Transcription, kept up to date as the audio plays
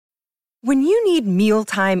When you need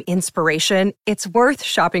mealtime inspiration, it's worth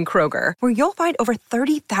shopping Kroger, where you'll find over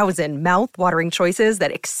 30,000 mouth-watering choices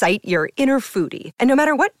that excite your inner foodie. And no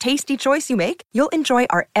matter what tasty choice you make, you'll enjoy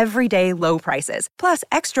our everyday low prices, plus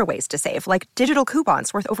extra ways to save, like digital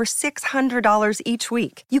coupons worth over $600 each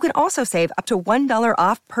week. You can also save up to $1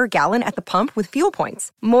 off per gallon at the pump with fuel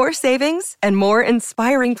points. More savings and more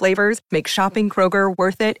inspiring flavors make shopping Kroger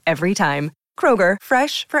worth it every time. Kroger,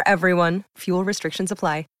 fresh for everyone. Fuel restrictions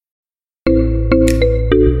apply.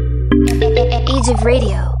 Age of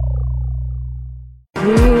Radio.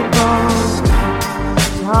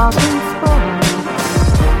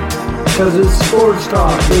 Because it's Sports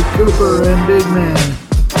Talk with Cooper and Big Man.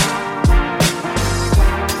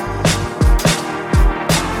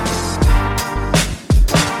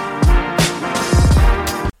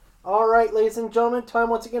 Alright, ladies and gentlemen, time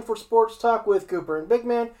once again for Sports Talk with Cooper and Big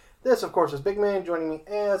Man. This, of course, is Big Man. Joining me,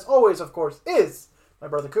 as always, of course, is my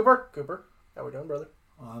brother Cooper. Cooper, how we doing, brother?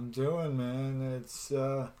 I'm doing, man. It's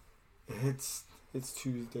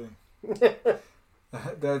Tuesday.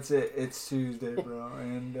 That's it. It's Tuesday, bro.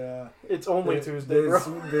 And it's only Tuesday, bro.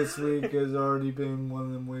 This week has already been one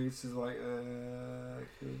of them weeks. Is like, can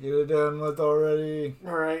we get it done with already?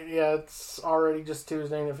 All right, yeah, it's already just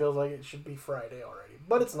Tuesday, and it feels like it should be Friday already,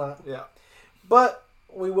 but it's not. Yeah. But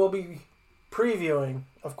we will be previewing,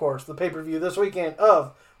 of course, the pay-per-view this weekend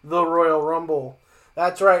of the Royal Rumble.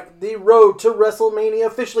 That's right. The road to WrestleMania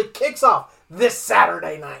officially kicks off this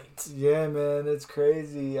Saturday night. Yeah, man, it's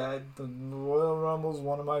crazy. The Royal Rumble's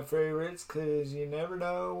one of my favorites because you never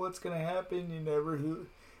know what's going to happen. You never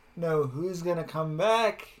know who's going to come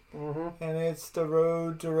back. Mm-hmm. And it's the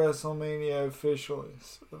road to WrestleMania officially.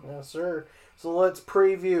 So. Yes, sir. So let's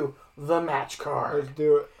preview the match card. Let's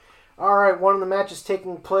do it. All right, one of the matches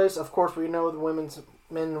taking place. Of course, we know the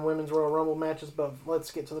men and women's Royal Rumble matches, but let's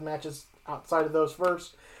get to the matches outside of those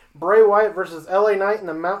first. Bray Wyatt versus LA Knight in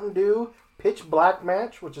the Mountain Dew Pitch Black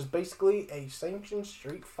match, which is basically a sanctioned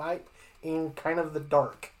street fight in kind of the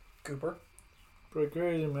dark. Cooper? Pretty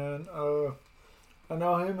crazy, man. I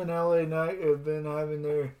know him and LA Knight have been having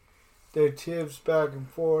their tips back and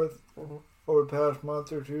forth over the past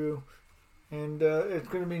month or two. And it's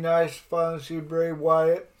going to be nice to finally see Bray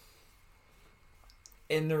Wyatt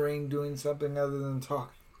in the ring doing something other than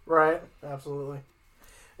talking. Right, absolutely.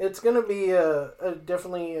 It's going to be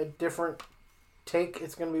definitely a different take.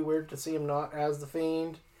 It's going to be weird to see him not as the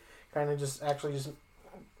Fiend, kind of just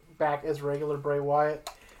back as regular Bray Wyatt.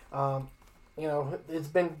 It's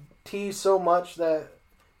been teased so much that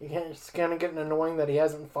it's kind of getting annoying that he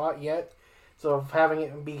hasn't fought yet. So having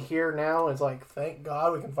it be here now, it's like, thank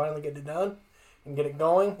God we can finally get it done and get it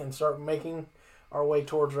going and start making our way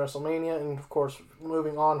towards WrestleMania. And, of course,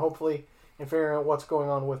 moving on, hopefully, and figuring out what's going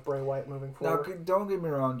on with Bray Wyatt moving forward. Now, don't get me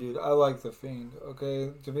wrong, dude. I like The Fiend,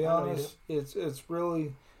 okay? To be honest, it's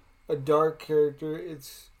really a dark character.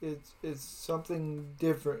 It's something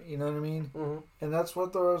different, you know what I mean? Mm-hmm. And that's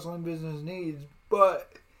what the wrestling business needs.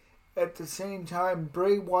 But at the same time,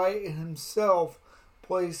 Bray Wyatt himself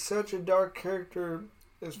plays such a dark character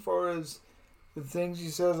as far as the things he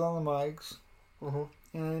says on the mics. Mm-hmm.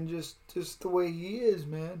 And just the way he is,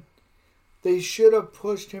 man. They should have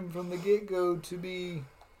pushed him from the get-go to be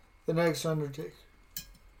the next Undertaker.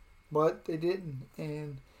 But they didn't.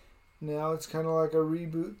 And now it's kind of like a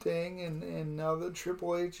reboot thing. And now that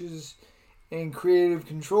Triple H is in creative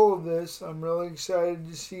control of this, I'm really excited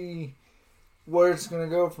to see where it's going to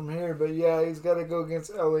go from here. But yeah, he's got to go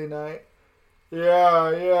against LA Knight.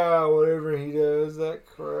 Yeah, whatever he does, that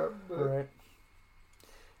crap. But right.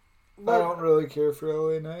 I don't really care for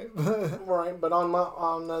LA Knight. Right, but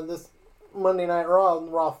on this Monday Night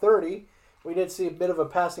Raw 30, we did see a bit of a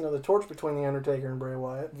passing of the torch between The Undertaker and Bray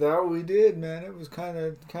Wyatt. That we did, man. It was kind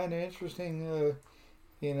of interesting.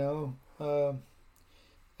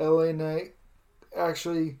 LA Knight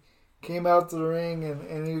actually came out to the ring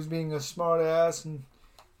and he was being a smart ass and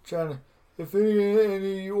trying to, if any of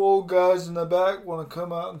you old guys in the back want to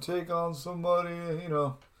come out and take on somebody,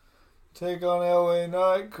 take on LA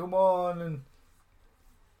Knight, come on. And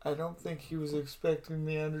I don't think he was expecting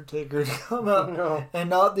The Undertaker to come out. No. And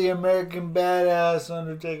not the American Badass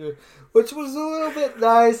Undertaker, which was a little bit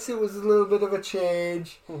nice. It was a little bit of a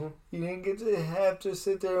change. Mm-hmm. You didn't get to have to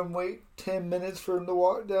sit there and wait 10 minutes for him to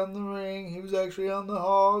walk down the ring. He was actually on the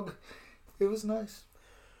hog. It was nice.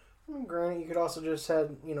 I mean, granted, you could also just have,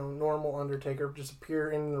 normal Undertaker just appear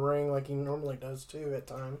in the ring like he normally does too at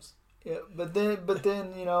times. Yeah, but then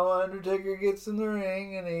Undertaker gets in the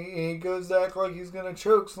ring and he goes to act like he's gonna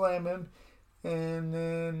choke slam him, and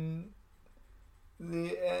then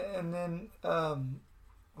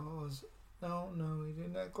what was it? No, he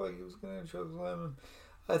didn't act like he was gonna choke slam him.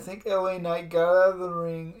 I think LA Knight got out of the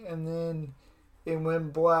ring, and then it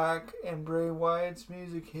went black, and Bray Wyatt's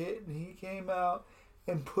music hit, and he came out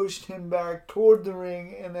and pushed him back toward the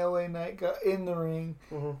ring, and LA Knight got in the ring,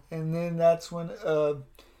 and then that's when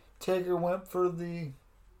Taker went for the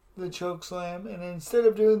choke slam, and instead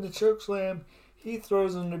of doing the choke slam, he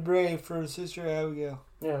throws him to Bray for Sister Abigail.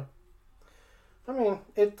 Yeah. I mean,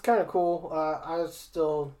 it's kind of cool. I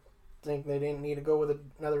still think they didn't need to go with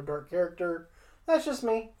another dark character. That's just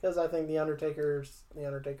me, because I think The Undertaker,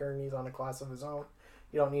 and he's on a class of his own.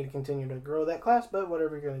 You don't need to continue to grow that class, but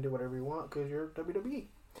whatever, you're going to do whatever you want, because you're WWE.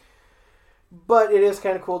 But it is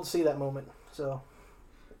kind of cool to see that moment, so.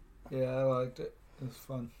 Yeah, I liked it. It was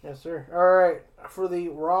fun. Yes, sir. All right, for the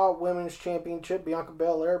Raw Women's Championship, Bianca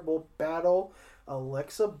Belair will battle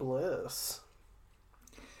Alexa Bliss.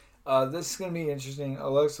 This is going to be interesting.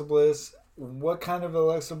 Alexa Bliss, what kind of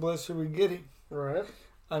Alexa Bliss are we getting? Right.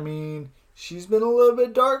 I mean, she's been a little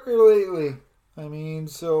bit darker lately. I mean,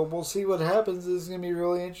 so we'll see what happens. This is going to be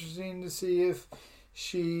really interesting to see if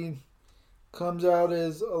she comes out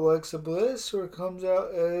as Alexa Bliss or comes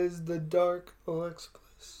out as the dark Alexa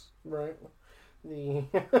Bliss. Right.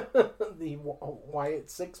 The Wyatt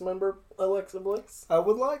Six member Alexa Bliss. I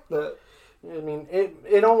would like that. I mean,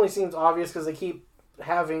 it only seems obvious because they keep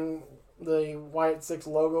having the Wyatt Six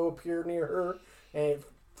logo appear near her, and it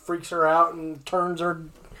freaks her out and turns her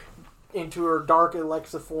into her dark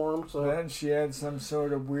Alexa form. So then she had some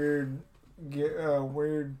sort of weird, I don't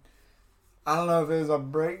know if it was a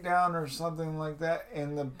breakdown or something like that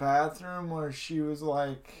in the bathroom where she was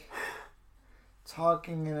like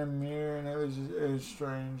talking in a mirror, and it was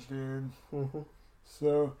strange, dude. Mm-hmm.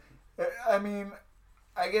 So, I mean,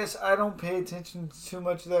 I guess I don't pay attention too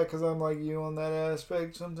much to that because I'm like you on that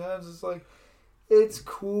aspect. Sometimes it's like, it's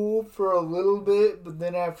cool for a little bit, but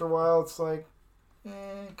then after a while it's like,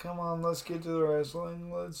 come on, let's get to the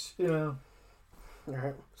wrestling. Let's, All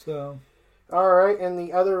right. So. All right, and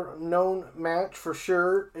the other known match for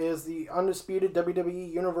sure is the undisputed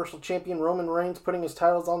WWE Universal Champion Roman Reigns putting his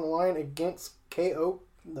titles on the line against KO,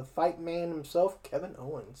 the fight man himself, Kevin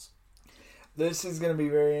Owens. This is going to be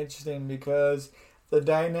very interesting because the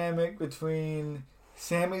dynamic between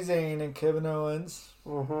Sami Zayn and Kevin Owens,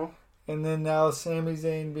 and then now Sami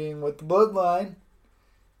Zayn being with the Bloodline,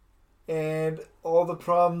 and all the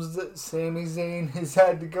problems that Sami Zayn has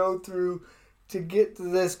had to go through to get to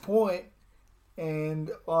this point. And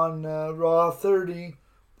on Raw 30,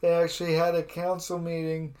 they actually had a council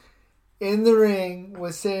meeting in the ring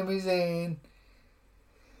with Sami Zayn.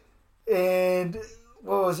 And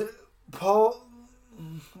what was it? Paulie?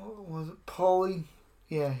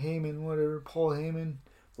 Yeah, Heyman, whatever. Paul Heyman.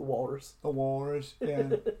 The Walrus,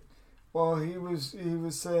 yeah. Well, he was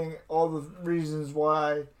saying all the reasons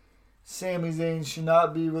why Sami Zayn should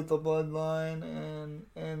not be with the Bloodline,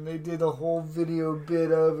 and they did a whole video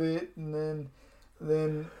bit of it, and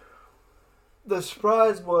then the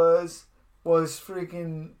surprise was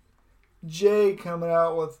freaking Jay coming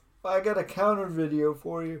out with, I got a counter video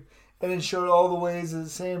for you, and it showed all the ways that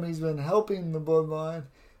Sammy's been helping the Bloodline,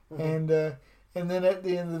 and then at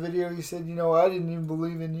the end of the video he said, I didn't even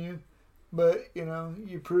believe in you, but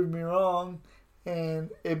you proved me wrong,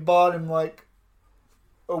 and it bought him like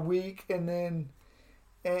a week, and then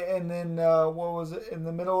what was it, in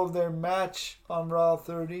the middle of their match on Raw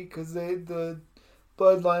 30, because the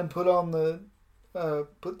Bloodline put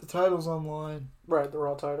the titles on the line. Right, the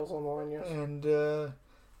Raw titles on the line, yes. And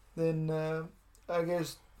then I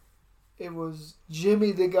guess it was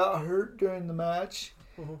Jimmy that got hurt during the match,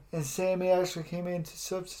 and Sammy actually came in to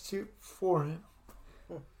substitute for him,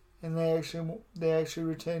 and they actually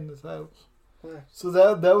retained the titles. Nice. So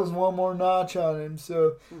that was one more notch on him.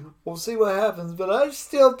 So we'll see what happens. But I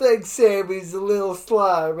still think Sammy's a little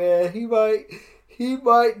sly, man. He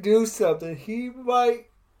might do something. He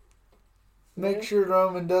might make sure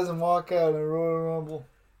Roman doesn't walk out in Royal Rumble.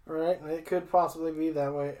 Right, it could possibly be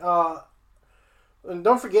that way. And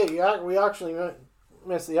don't forget, we actually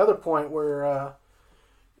missed the other point where,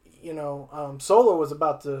 Solo was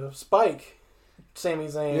about to spike Sami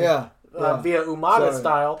Zayn via Umaga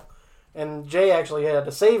style, and Jay actually had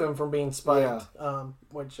to save him from being spiked,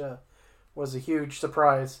 which was a huge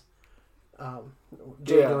surprise.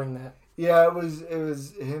 Jay doing that. Yeah, it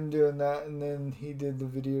was him doing that, and then he did the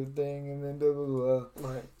video thing, and then blah, blah, blah.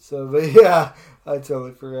 Right. So, but yeah, I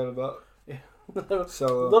totally forgot about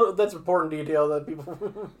Solo. That's important detail that people...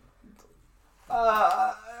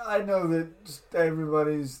 I know that just they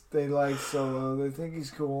like Solo. They think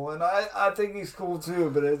he's cool, and I think he's cool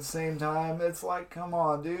too, but at the same time, it's like, come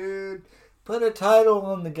on, dude. Put a title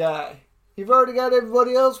on the guy. You've already got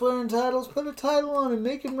everybody else wearing titles. Put a title on him.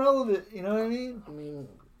 Make him relevant. You know what I mean? I mean,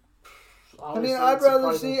 I mean, I'd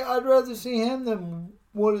rather see him than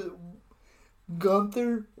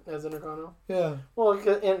Gunther as Intercontinental. Yeah. Well,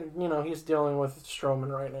 and he's dealing with Strowman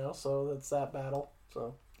right now, so that's that battle.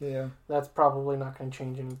 So yeah, that's probably not going to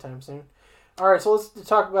change anytime soon. All right, so let's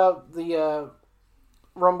talk about the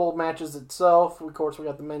Rumble matches itself. Of course, we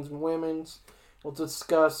got the men's and women's. We'll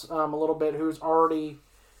discuss a little bit who's already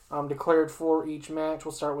declared for each match.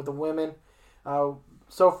 We'll start with the women.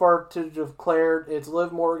 So far to declared, it's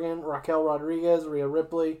Liv Morgan, Raquel Rodriguez, Rhea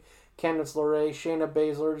Ripley, Candice LeRae, Shayna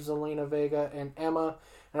Baszler, Zelina Vega, and Emma.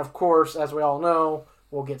 And of course, as we all know,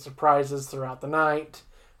 we'll get surprises throughout the night.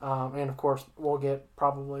 And of course, we'll get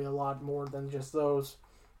probably a lot more than just those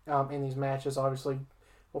in these matches. Obviously,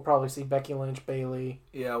 we'll probably see Becky Lynch, Bayley.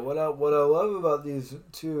 Yeah, what I love about these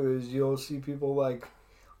two is you'll see people like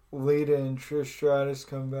Lita and Trish Stratus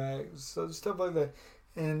come back, so stuff like that.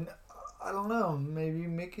 And I don't know, maybe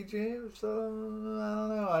Mickie James. I don't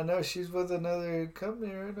know. I know she's with another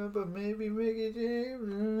company right now, but maybe Mickie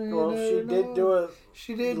James. Well, she did do it.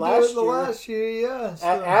 She did do it last year, yeah.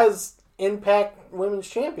 So. As Impact Women's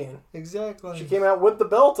Champion. Exactly. She came out with the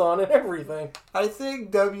belt on and everything. I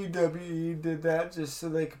think WWE did that just so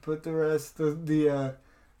they could put the rest of the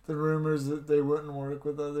rumors that they wouldn't work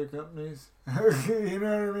with other companies. You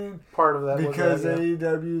know what I mean? Part of that because was that, yeah.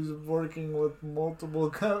 AEW is working with multiple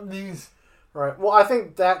companies. Right. Well, I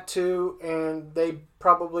think that too, and they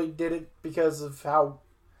probably did it because of how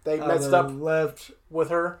they messed up left with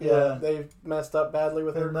her. Yeah, they messed up badly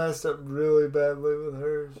with her. They messed up really badly with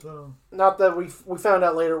her. So not that we found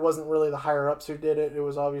out later it wasn't really the higher ups who did it. It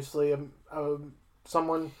was obviously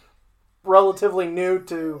someone relatively new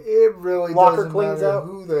to it really locker doesn't cleans matter out.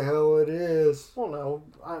 Who the hell it is? Well, no,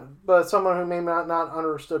 but someone who may not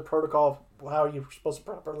understood protocol of how you're supposed to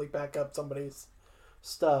properly back up somebody's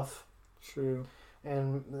stuff. True.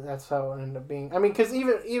 And that's how it ended up being. I mean, because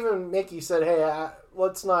even Mickie said, "Hey,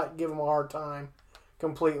 let's not give him a hard time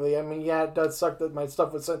completely." I mean, yeah, it does suck that my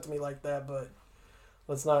stuff was sent to me like that, but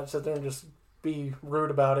let's not sit there and just be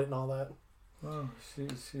rude about it and all that. Well,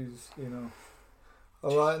 she's a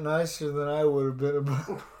lot nicer than I would have been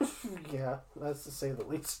about. Yeah, that's to say the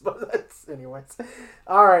least. But that's anyways.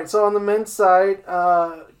 All right, so on the men's side,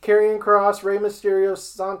 Karrion Kross, Rey Mysterio,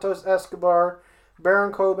 Santos Escobar,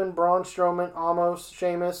 Baron Corbin, Braun Strowman, Omos,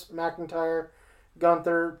 Sheamus, McIntyre,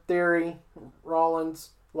 Gunther, Theory,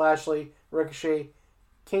 Rollins, Lashley, Ricochet,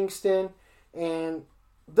 Kingston. And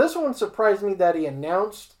this one surprised me that he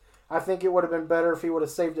announced. I think it would have been better if he would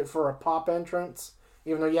have saved it for a pop entrance.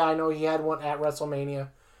 Even though, yeah, I know he had one at WrestleMania.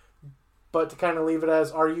 But to kind of leave it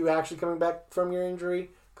as, are you actually coming back from your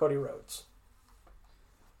injury? Cody Rhodes.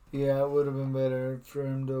 Yeah, it would have been better for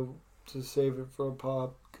him to save it for a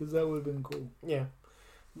pop. Because that would have been cool. Yeah.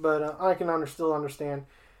 But I can still understand.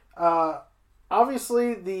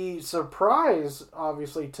 Obviously, the surprise,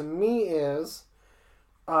 to me is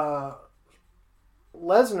Lesnar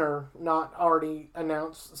not already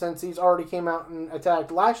announced, since he's already came out and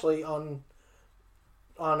attacked Lashley on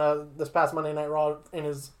this past Monday Night Raw in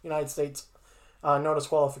his United States no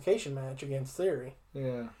disqualification match against Theory.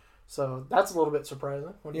 Yeah. So that's a little bit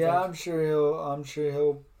surprising. What do you think? I'm sure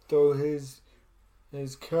he'll throw his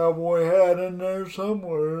cowboy hat in there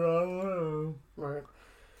somewhere. I don't know. Right.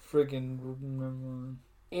 Freaking remember.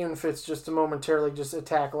 Even if it's just to momentarily just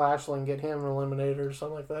attack Lashley and get him eliminated or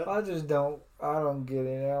something like that. I don't get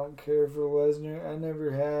it. I don't care for Lesnar. I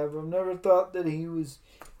never have. I've never thought that he was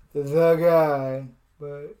the guy.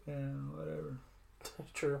 But, whatever.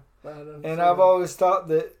 True. And I've always thought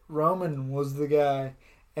that Roman was the guy.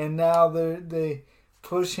 And now they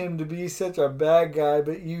push him to be such a bad guy,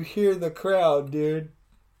 but you hear the crowd, dude.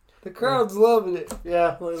 The crowd's loving it.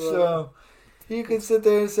 Yeah. So, you can sit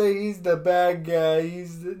there and say he's the bad guy.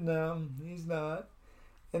 No, he's not.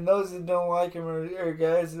 And those that don't like him are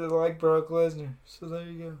guys that like Brock Lesnar. So there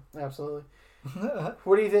you go. Absolutely.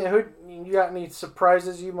 What do you think? You got any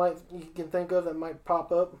surprises you can think of that might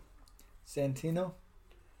pop up? Santino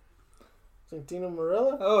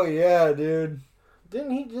Marella? Oh yeah, dude.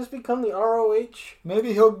 Didn't he just become the ROH?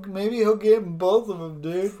 Maybe he'll get both of them,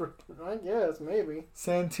 dude. I guess maybe.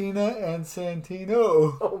 Santina and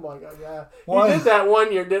Santino. Oh my god, yeah. He did that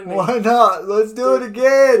one year, didn't he? Why not? Let's do it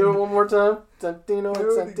again. Do it one more time. Santino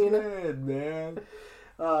and Santina. Again, man.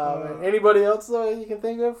 Anybody else though you can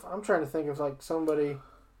think of? I'm trying to think of like somebody.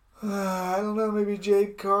 I don't know. Maybe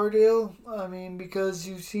Jade Cargill. I mean, because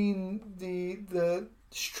you've seen the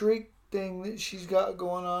streak thing that she's got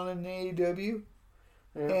going on in AEW.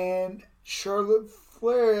 Yeah. And Charlotte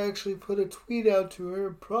Flair actually put a tweet out to her,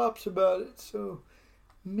 props about it. So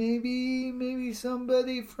maybe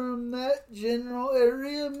somebody from that general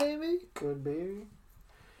area, maybe could be.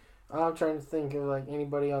 I'm trying to think of like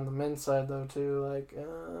anybody on the men's side though too. Like,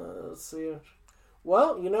 let's see.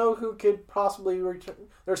 Well, you know who could possibly return?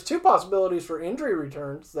 There's two possibilities for injury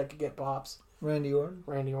returns that could get pops. Randy Orton.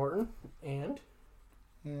 Randy Orton and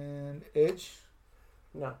Edge.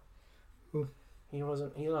 No. Who? He's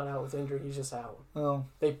not out with injury. He's just out. Oh.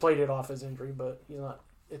 They played it off as injury, but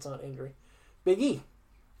it's not injury. Big E.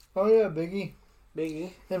 Oh yeah, Big E. Big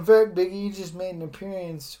E. In fact, Big E just made an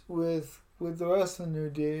appearance with the rest of the New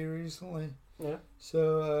Day recently. Yeah.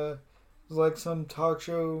 So it was like some talk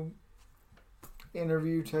show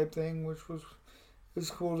interview type thing, which was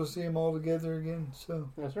cool to see them all together again. So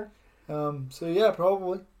yes, sir. So yeah,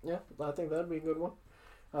 probably. Yeah, I think that'd be a good one.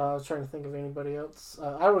 I was trying to think of anybody else.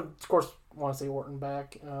 I would, of course, want to see Orton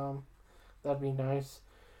back. That'd be nice.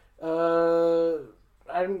 I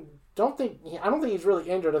don't think he's really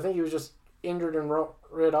injured. I think he was just injured and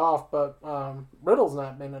rid off. But Riddle's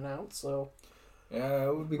not been announced, so yeah,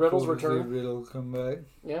 it would be Riddle's cool return. to see Riddle come back.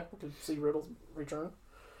 Yeah, to see Riddle's return.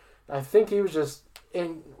 I think he was just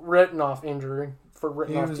written off injury for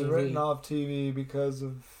written off TV. He was written off TV because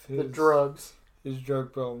of the drugs. His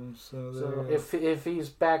drug problems. So if he's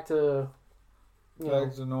back to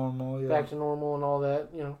back to normal, yeah. Back to normal and all that,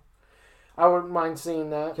 I wouldn't mind seeing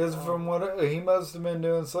that. Because from what he must have been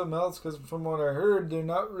doing something else. Because from what I heard, they're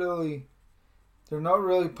not really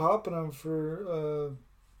popping them for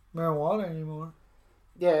marijuana anymore.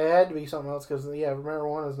 Yeah, it had to be something else because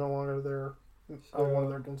marijuana is no longer one of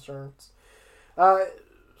their concerns.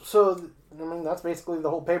 So that's basically the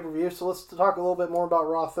whole pay-per-view. So let's talk a little bit more about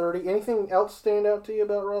Raw 30. Anything else stand out to you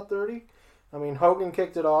about Raw 30? Hogan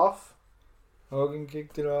kicked it off.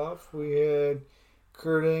 We had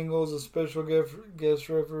Kurt Angle as a special guest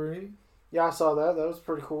referee. Yeah, I saw that. That was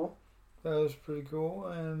pretty cool.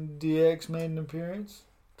 And DX made an appearance.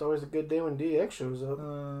 It's always a good day when DX shows up.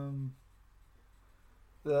 And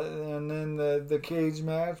then the cage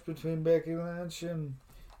match between Becky Lynch and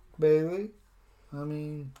Bayley.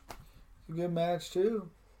 It's a good match too.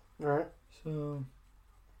 All right. So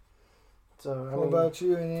what about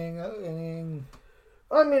you? Anything?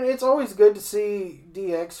 It's always good to see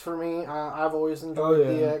DX for me. I've always enjoyed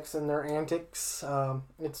DX and their antics.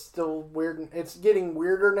 It's still weird. It's getting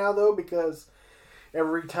weirder now though because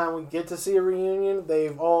every time we get to see a reunion,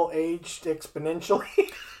 they've all aged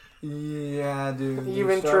exponentially. Yeah, dude.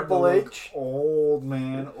 Even Triple H. Old,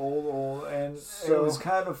 man. Old. And it was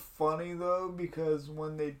kind of funny, though, because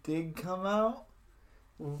when they did come out,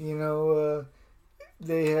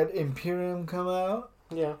 they had Imperium come out.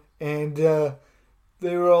 Yeah. And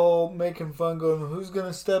they were all making fun, going, who's going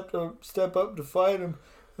to step up to fight him?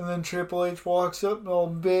 And then Triple H walks up and all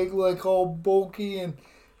big, like all bulky and,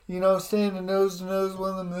 standing nose to nose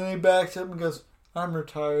with him. And then he backs up and goes, I'm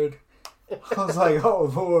retired. I was like, oh,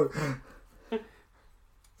 Lord.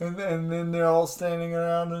 And then they're all standing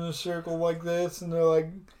around in a circle like this, and they're like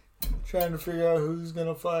trying to figure out who's going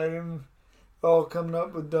to fight him. All coming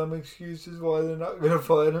up with dumb excuses why they're not going to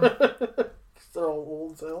fight him. They're all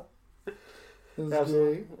old as hell.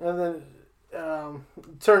 Absolutely. And then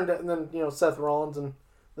Seth Rollins and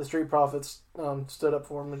the Street Profits stood up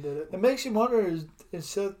for him and did it. It makes you wonder, is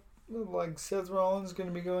Seth Rollins going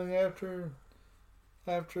to be going after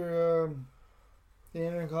the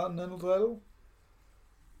Intercontinental title?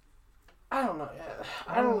 I don't know.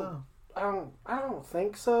 I don't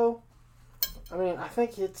think so. I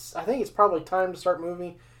think it's probably time to start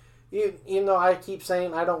moving. Even though I keep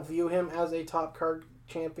saying I don't view him as a top card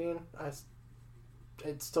champion,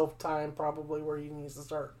 it's still time probably where he needs to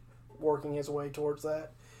start working his way towards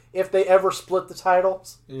that. If they ever split the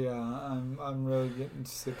titles. Yeah, I'm really getting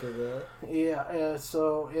sick of that. Yeah,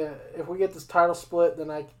 so if we get this title split,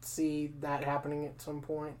 then I can see that happening at some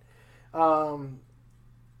point.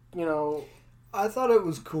 I thought it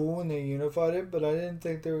was cool when they unified it, but I didn't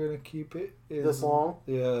think they were going to keep it this long.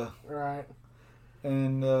 Yeah. Right.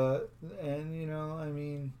 And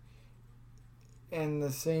and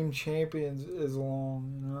the same champions as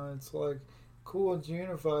long. It's like, cool, it's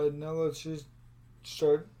unified. Now let's just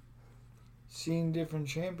start seeing different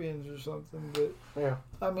champions or something. But yeah,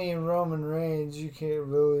 Roman Reigns, you can't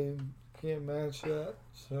match that.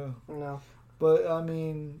 So no. But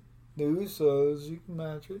the Usos, you can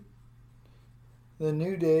match it. The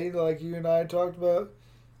New Day, like you and I talked about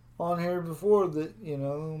on here before, that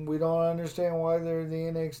we don't understand why they're the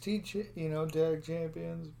NXT tag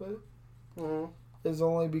champions, but it's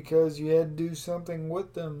only because you had to do something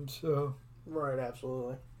with them. So right,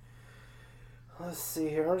 absolutely. Let's see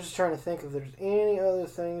here. I'm just trying to think if there's any other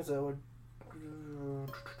things that would...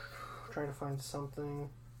 Trying to find something.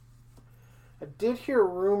 I did hear a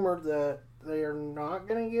rumor that they are not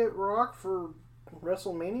going to get Rock for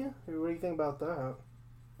WrestleMania? What do you think about that?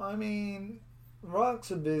 I mean,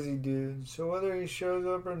 Rock's a busy dude, so whether he shows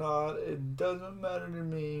up or not, it doesn't matter to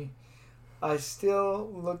me. I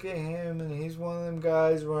still look at him, and he's one of them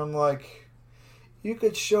guys where I'm like, you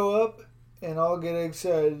could show up, and I'll get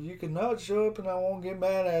excited. You could not show up, and I won't get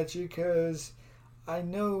mad at you, because I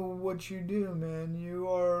know what you do, man. You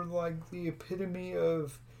are like the epitome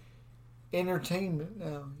of entertainment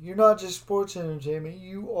now. You're not just sports entertainment.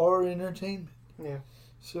 You are entertainment. Yeah.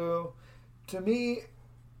 So, to me,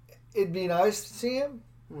 it'd be nice to see him,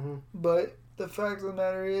 but the fact of the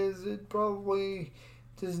matter is it probably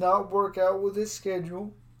does not work out with his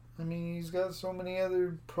schedule. I mean, he's got so many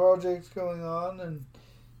other projects going on and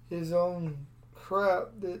his own crap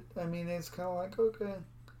that, I mean, it's kind of like, okay.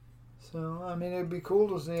 So, I mean, it'd be cool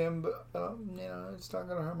to see him, but, it's not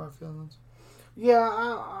going to hurt my feelings. Yeah,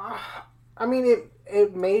 I mean,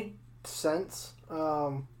 it made sense,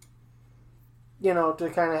 to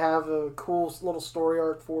kind of have a cool little story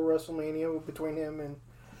arc for WrestleMania between him and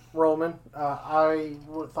Roman. I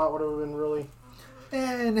thought would have been really...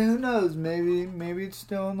 And who knows, maybe it's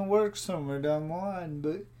still in the works somewhere down the line,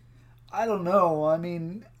 but I don't know. I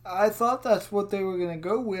mean, I thought that's what they were going to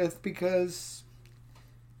go with because,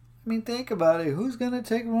 I mean, think about it. Who's going to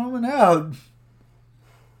take Roman out?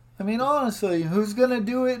 I mean, honestly, who's going to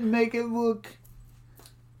do it and make it look,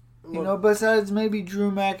 besides maybe Drew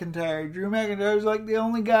McIntyre. Drew McIntyre's like the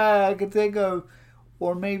only guy I could think of,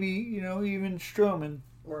 or maybe, even Strowman.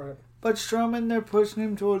 Right. But Strowman, they're pushing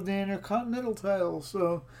him toward the Intercontinental title,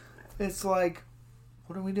 so it's like,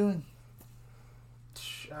 what are we doing?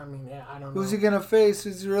 I mean, yeah, I don't know. Who's he going to face?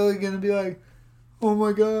 Is he really going to be like, oh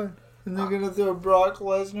my God, and they're going to throw Brock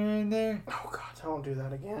Lesnar in there? Oh God, don't do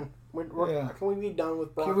that again. Can we be done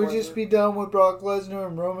with Brock Lesnar? Can we just be done with Brock Lesnar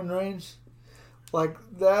and Roman Reigns? Like,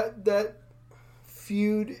 that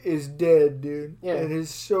feud is dead, dude. Yeah. It is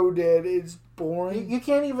so dead. It's boring. You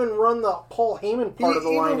can't even run the Paul Heyman part of the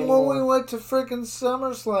line anymore. Even when we went to freaking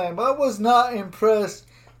SummerSlam, I was not impressed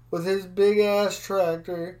with his big-ass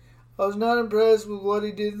tractor. I was not impressed with what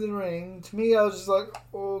he did in the ring. To me, I was just like,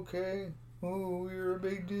 okay, ooh, you're a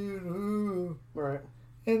big dude, ooh. Right.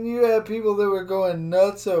 And you had people that were going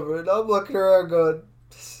nuts over it. I'm looking around going,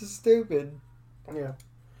 this is stupid. Yeah.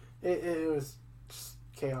 It was just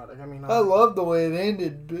chaotic. I mean, I love the way it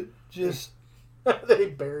ended, but just... they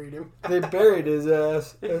buried him. They buried his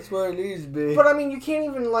ass. That's where it needs to be. But I mean, you can't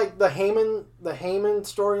even the Heyman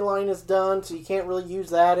storyline is done, so you can't really use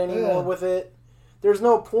that anymore with it. There's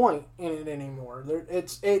no point in it anymore.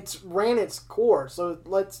 It's ran its course, so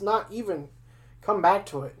let's not even come back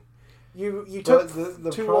to it. You took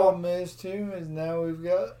the problem is now we've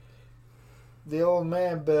got the old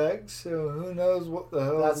man back, so who knows what the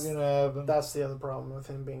hell is going to happen. That's the other problem with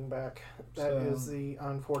him being back. That is the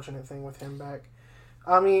unfortunate thing with him back.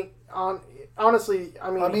 I mean, honestly,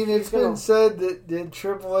 it's been said that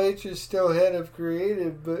Triple H is still head of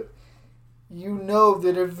creative, but you know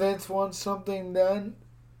that if Vince wants something done,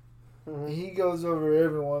 he goes over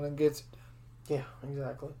everyone and gets it done. Yeah,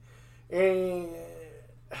 exactly. And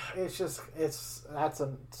that's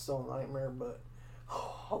still a nightmare, but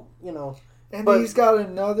And he's got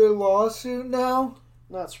another lawsuit now?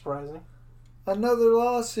 Not surprising. Another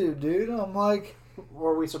lawsuit, dude. I'm like...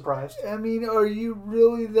 Were we surprised? I mean, are you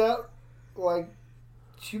really that... Like,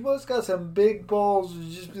 she must got some big balls to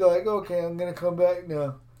just be like, okay, I'm going to come back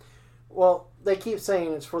now. Well, they keep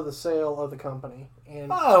saying it's for the sale of the company.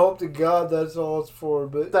 And I hope to God that's all it's for,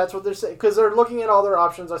 but... That's what they're saying. Because they're looking at all their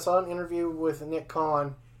options. I saw an interview with Nick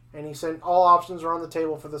Khan, and he said all options are on the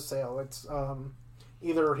table for the sale. It's...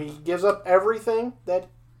 Either he gives up everything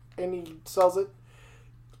and he sells it.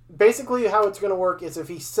 Basically, how it's going to work is if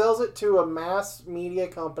he sells it to a mass media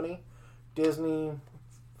company, Disney,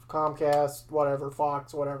 Comcast, whatever,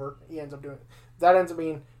 Fox, whatever, he ends up doing it. That ends up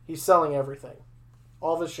being he's selling everything,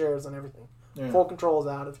 all of his shares and everything. Yeah. Full control is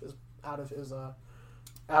out of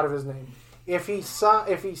his name. If he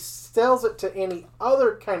sells it to any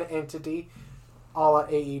other kind of entity, a la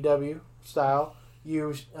AEW style,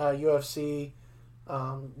 UFC.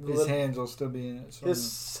 His hands will still be in it.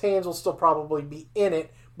 His hands will still probably be in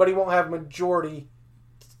it, but he won't have majority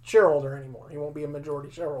shareholder anymore. He won't be a majority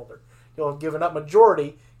shareholder. He'll have given up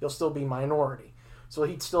majority. He'll still be minority. So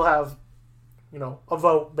he'd still have, a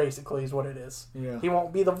vote, basically, is what it is. Yeah. He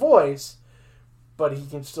won't be the voice, but he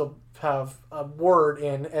can still have a word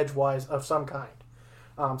in edgewise of some kind.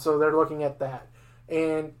 So they're looking at that.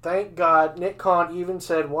 And thank God, Nick Khan even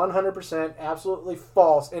said 100% absolutely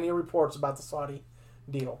false any reports about the Saudi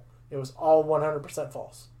deal. It was all 100%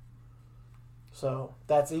 false. So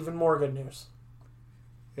that's even more good news.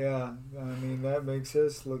 Yeah, I mean, that makes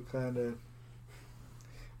us look kind of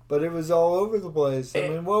But it was all over the place. I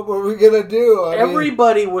mean, what were we going to do?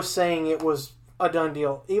 Everybody was saying it was a done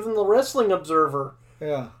deal. Even the Wrestling Observer.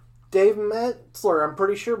 Yeah. Dave Metzler, I'm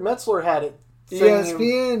pretty sure Metzler had it.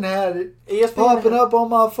 ESPN had it. ESPN popping up on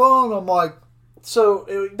my phone. I'm like... So,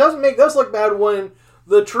 it doesn't make us look bad when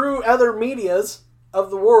the true other medias of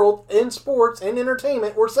the world in sports and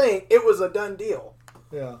entertainment were saying it was a done deal.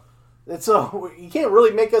 Yeah. And so, you can't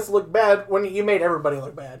really make us look bad when you made everybody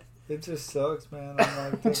look bad. It just sucks, man.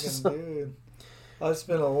 I'm like thinking, dude, I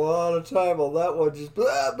spent a lot of time on that one just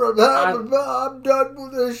blah, blah, blah, blah, blah. I'm done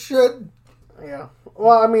with this shit. Yeah.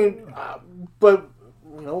 Well, I mean, but,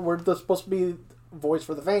 you know, we're supposed to be voice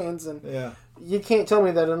for the fans, and yeah. You can't tell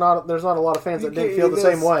me that there's not a lot of fans that didn't feel the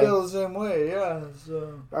same way. Feel the same way, yeah.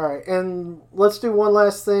 So. All right, and let's do one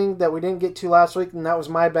last thing that we didn't get to last week, and that was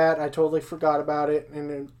my bad. I totally forgot about it,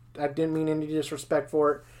 and I didn't mean any disrespect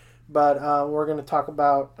for it. But we're going to talk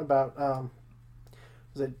about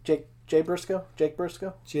is it Jay Briscoe? Jake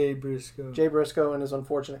Briscoe? Jay Briscoe. Jay Briscoe and his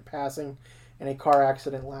unfortunate passing in a car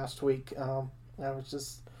accident last week. That was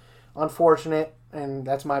just unfortunate, and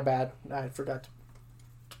that's my bad. I forgot to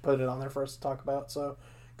put it on there for us to talk about. So,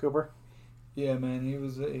 Cooper? Yeah, man, he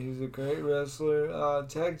was a great wrestler,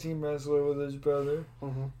 tag team wrestler with his brother,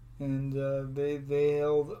 and they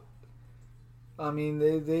held. I mean,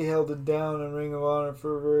 they held it down in Ring of Honor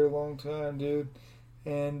for a very long time, dude.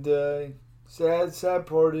 And sad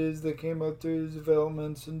part is they came up through the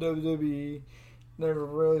developments in WWE. Never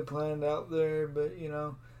really planned out there, but, you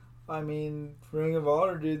know, I mean, Ring of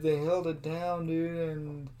Honor, dude, they held it down, dude.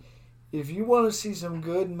 And if you want to see some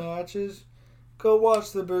good matches, go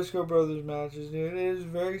watch the Briscoe Brothers matches, dude. It is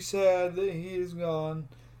very sad that he is gone.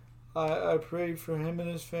 I prayed for him and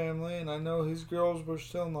his family, and I know his girls were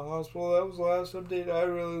still in the hospital. That was the last update I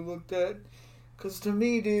really looked at. Because to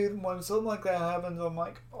me, dude, when something like that happens, I'm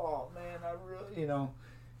like, oh, man, I really, you know,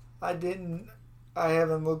 I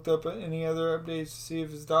haven't looked up at any other updates to see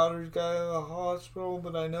if his daughters got out of the hospital,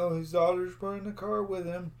 but I know his daughters were in the car with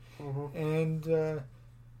him. And the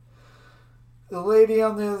lady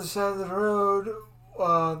on the other side of the road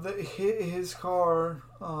that hit his car,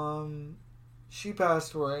 she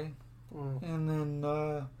passed away. And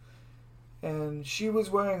then, and she was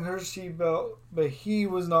wearing her seatbelt, but he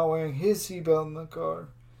was not wearing his seatbelt in the car.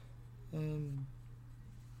 And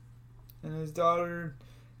his daughter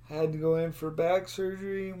had to go in for back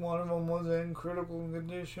surgery. One of them was in critical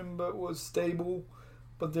condition, but was stable.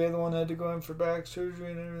 But the other one had to go in for back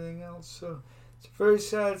surgery and everything else. So, it's a very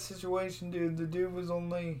sad situation, dude. The dude was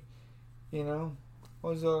only, you know,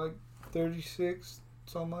 what was that, like 36?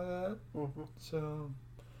 Something like that. So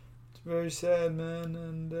it's very sad, man.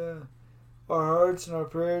 And our hearts and our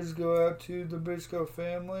prayers go out to the Briscoe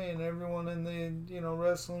family and everyone in the, you know,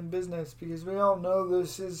 wrestling business, because we all know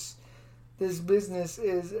this business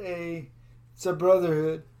is it's a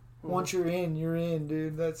brotherhood. Once you're in,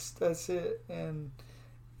 dude. That's it. And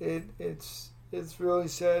it's really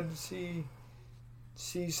sad to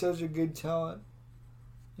see such a good talent,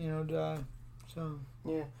 you know, die. So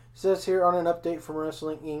yeah. It says here on an update from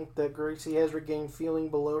Wrestling Inc. that Gracie has regained feeling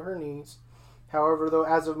below her knees. However, though,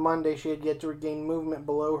 as of Monday, she had yet to regain movement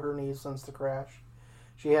below her knees since the crash.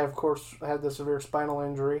 She had, of course, had the severe spinal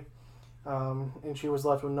injury, and she was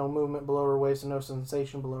left with no movement below her waist and no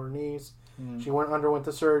sensation below her knees. She underwent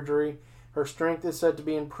the surgery. Her strength is said to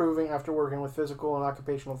be improving after working with physical and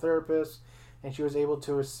occupational therapists, and she was able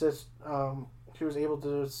to assist.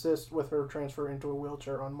 With her transfer into a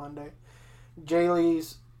wheelchair on Monday.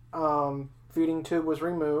 Jaylee's feeding tube was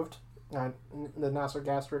removed. The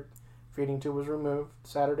nasogastric feeding tube was removed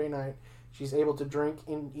Saturday night. She's able to drink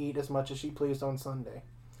and eat as much as she pleased on Sunday.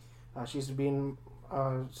 She's being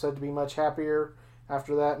said to be much happier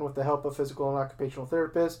after that, and with the help of physical and occupational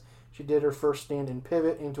therapists, she did her first stand-in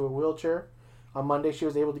pivot into a wheelchair. On Monday, she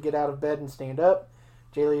was able to get out of bed and stand up.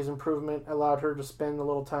 Jaylee's improvement allowed her to spend a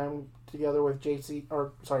little time together with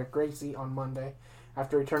Gracie on Monday.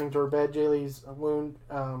 After returning to her bed, Jaylee's wound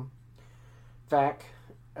vac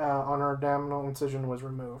on her abdominal incision was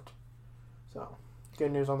removed. So,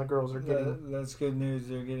 good news on the girls are getting... That's good news.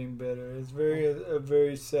 They're getting better. It's a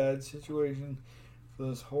very sad situation for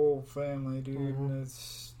this whole family, dude. And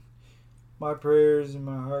it's... My prayers and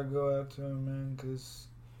my heart go out to them, man, because,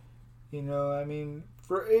 you know, I mean,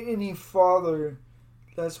 for any father,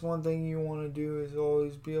 that's one thing you want to do is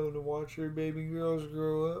always be able to watch your baby girls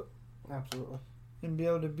grow up. Absolutely. And be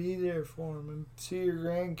able to be there for them and see your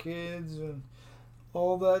grandkids and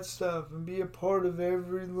all that stuff and be a part of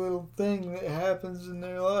every little thing that happens in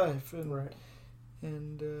their life.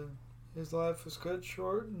 And his life was cut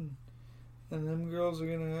short, and them girls are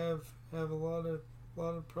gonna have a lot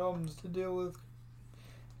of problems to deal with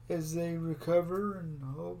as they recover, and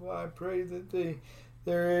hope I pray that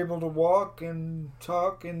they're able to walk and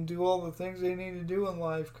talk and do all the things they need to do in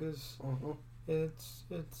life, because it's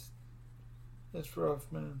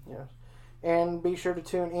rough, man. Yes. And be sure to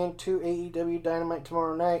tune in to AEW Dynamite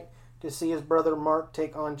tomorrow night to see his brother Mark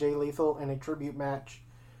take on Jay Lethal in a tribute match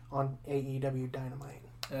on AEW Dynamite.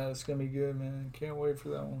 Yeah, it's going to be good, man. Can't wait for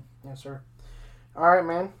that one. Yes, sir. All right,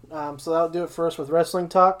 man. So that'll do it for us with wrestling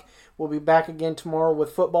talk. We'll be back again tomorrow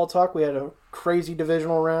with football talk. We had a crazy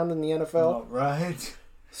divisional round in the NFL. All right.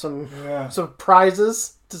 Some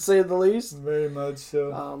prizes, to say the least. Very much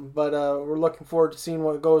so. But we're looking forward to seeing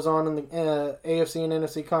what goes on in the AFC and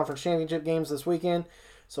NFC Conference Championship games this weekend.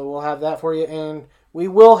 So we'll have that for you. And we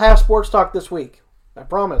will have sports talk this week. I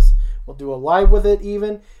promise. We'll do a live with it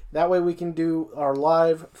even. That way we can do our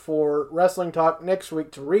live for wrestling talk next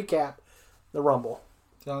week to recap the Rumble.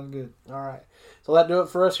 Sounds good. All right. So that'll do it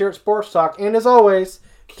for us here at Sports Talk. And as always,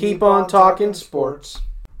 keep on talking sports.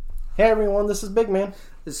 Hey everyone, this is Big Man.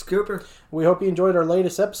 This is Cooper. We hope you enjoyed our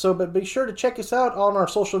latest episode, but be sure to check us out on our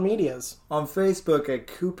social medias. On Facebook at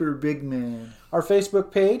Cooper Big Man. Our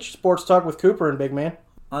Facebook page, Sports Talk with Cooper and Big Man.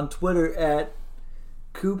 On Twitter at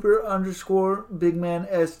Cooper_Big Man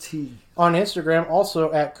ST. On Instagram,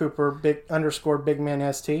 also at Cooper_Big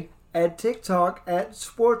Man ST. At TikTok at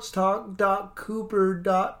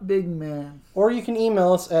sportstalk.cooper.bigman. Or you can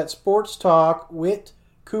email us at sportstalk with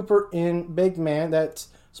Cooper in Big Man. That's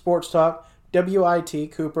sportstalk,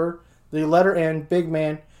 WIT Cooper, the letter N, Big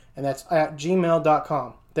Man, and that's at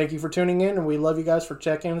gmail.com. Thank you for tuning in, and we love you guys for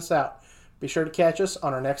checking us out. Be sure to catch us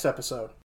on our next episode.